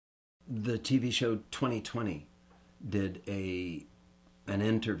the TV show 2020 did an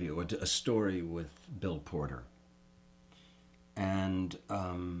interview, a story with Bill Porter. And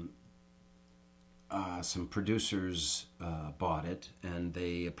some producers bought it, and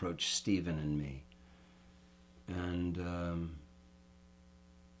they approached Stephen and me. And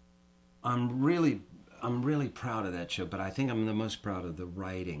I'm really proud of that show, but I think I'm the most proud of the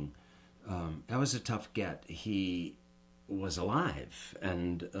writing. That was a tough get. He was alive,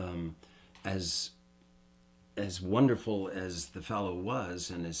 and as wonderful as the fellow was,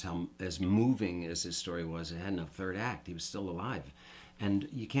 and as moving as his story was, it had no third act. He was still alive, and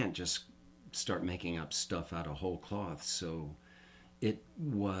you can't just start making up stuff out of whole cloth. So it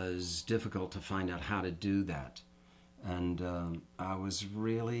was difficult to find out how to do that, and I was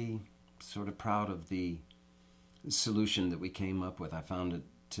really sort of proud of the solution that we came up with. I found it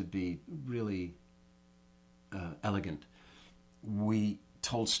to be really elegant. We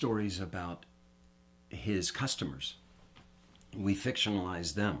told stories about his customers. We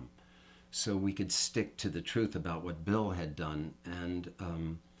fictionalized them so we could stick to the truth about what Bill had done, and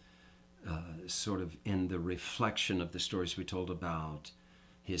sort of in the reflection of the stories we told about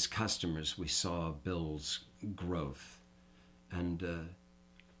his customers, we saw Bill's growth. And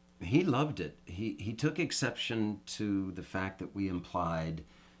he loved it. He took exception to the fact that we implied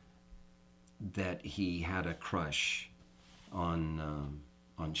that he had a crush on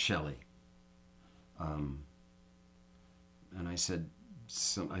Shelley. And I said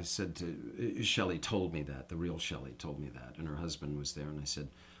to Shelley, told me that, the real Shelley told me that, and her husband was there, and I said,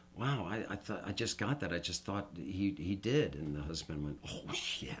 wow, I just got that. I just thought he did. And the husband went, oh,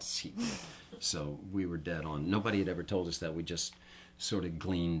 yes, he did. So we were dead on. Nobody had ever told us that. We just sort of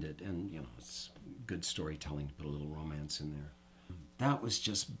gleaned it. And, it's good storytelling to put a little romance in there. That was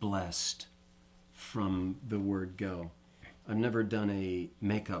just blessed from the word go. I've never done a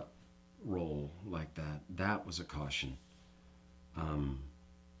makeup role like that. That was a caution.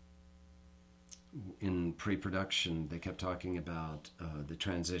 In pre-production, they kept talking about the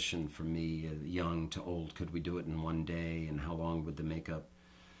transition from me, young to old. Could we do it in one day, and how long would the makeup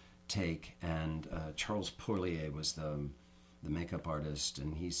take? And Charles Pourlier was the makeup artist,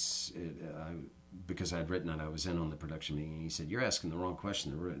 and because I'd written it, I was in on the production meeting, and he said, you're asking the wrong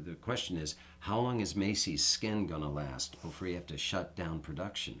question. The question is, how long is Macy's skin going to last before you have to shut down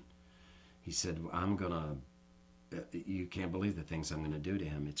production? He said, you can't believe the things I'm going to do to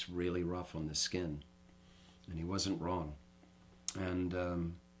him. It's really rough on the skin. And he wasn't wrong. And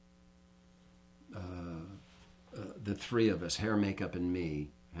the three of us, hair, makeup, and me,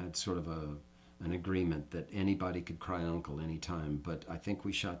 had sort of an agreement that anybody could cry uncle anytime. But I think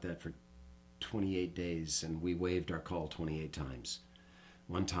we shot that for 28 days, and we waived our call 28 times.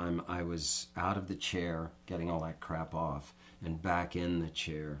 One time I was out of the chair getting all that crap off, and back in the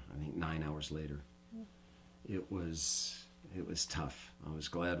chair, I think 9 hours later. It was tough. I was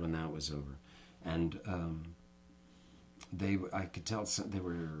glad when that was over, and I could tell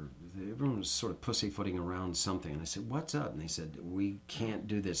everyone was sort of pussyfooting around something, and I said, "What's up?" And they said, "We can't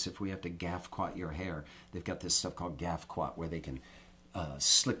do this if we have to gaff-quat your hair. They've got this stuff called gaff-quat where they can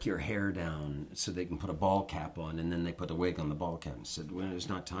slick your hair down so they can put a ball cap on, and then they put a wig on the ball cap." And I said, "Well, there's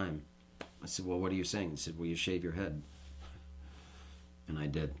not time." I said, "Well, what are you saying?" He said, "Well, you shave your head," and I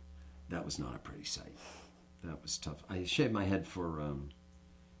did. That was not a pretty sight. That was tough. I shaved my head for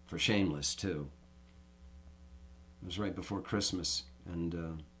Shameless too. It was right before Christmas,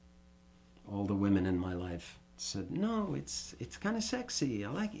 and all the women in my life said, "No, it's kind of sexy. I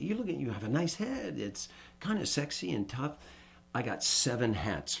like it. You have a nice head. It's kind of sexy and tough." I got 7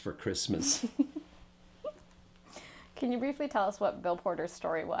 hats for Christmas. Can you briefly tell us what Bill Porter's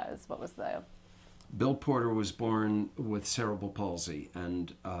story was? What was the... Bill Porter was born with cerebral palsy,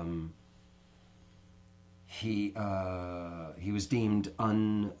 and he was deemed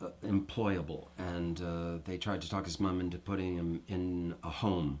unemployable, and they tried to talk his mom into putting him in a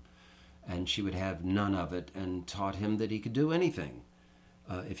home, and she would have none of it, and taught him that he could do anything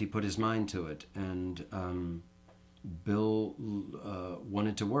if he put his mind to it. And Bill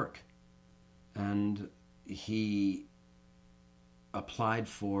wanted to work, and he applied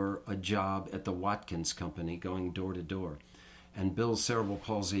for a job at the Watkins Company, going door to door. And Bill's cerebral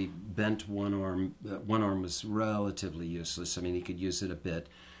palsy bent one arm. One arm was relatively useless. I mean, he could use it a bit,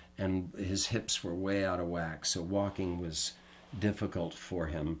 and his hips were way out of whack, so walking was difficult for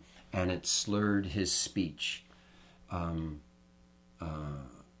him, and it slurred his speech.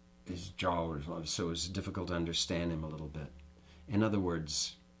 His jaw was, so it was difficult to understand him a little bit. In other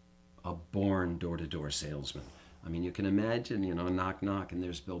words, a born door-to-door salesman. I mean, you can imagine, knock, knock, and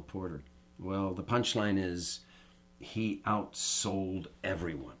there's Bill Porter. Well, the punchline is he outsold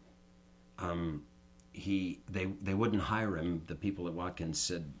everyone. they wouldn't hire him. The people at Watkins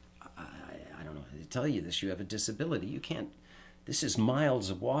said, I don't know how to tell you this. You have a disability. You can't. This is miles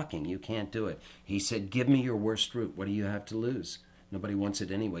of walking. You can't do it. He said, give me your worst route. What do you have to lose? Nobody wants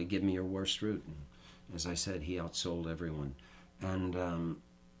it anyway. Give me your worst route. And as I said, he outsold everyone. And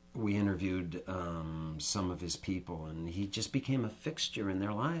we interviewed some of his people, and he just became a fixture in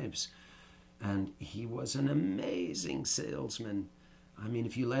their lives. And he was an amazing salesman. I mean,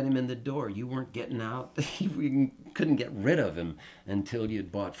 if you let him in the door, you weren't getting out. We couldn't get rid of him until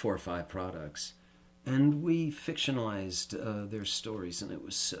you'd bought 4 or 5 products. And we fictionalized their stories, and it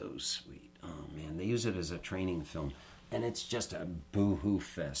was so sweet. Oh, man, they use it as a training film. And it's just a boo-hoo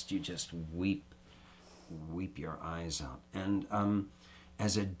fest. You just weep your eyes out. And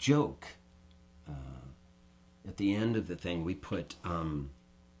as a joke, at the end of the thing, we put a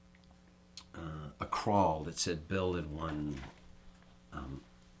crawl that said Bill had won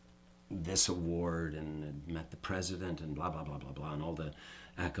this award and had met the president and blah, blah, blah, blah, blah, and all the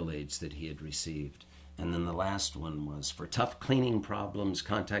accolades that he had received. And then the last one was, for tough cleaning problems,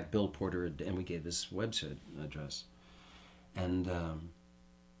 contact Bill Porter, and we gave his website address. And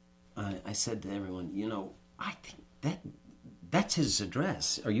I said to everyone, you know, I think that's his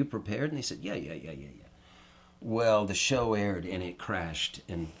address. Are you prepared? And they said, yeah. Well, the show aired, and it crashed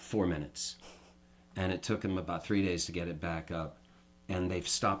in 4 minutes. And it took him about 3 days to get it back up. And they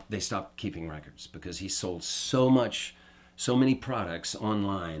stopped keeping records because he sold so many products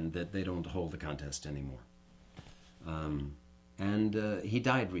online that they don't hold the contest anymore. And he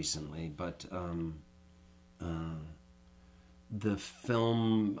died recently, but the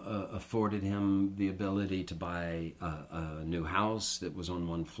film afforded him the ability to buy a new house that was on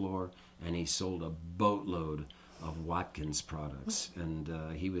 1 floor, and he sold a boatload of Watkins products. And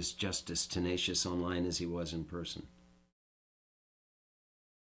he was just as tenacious online as he was in person.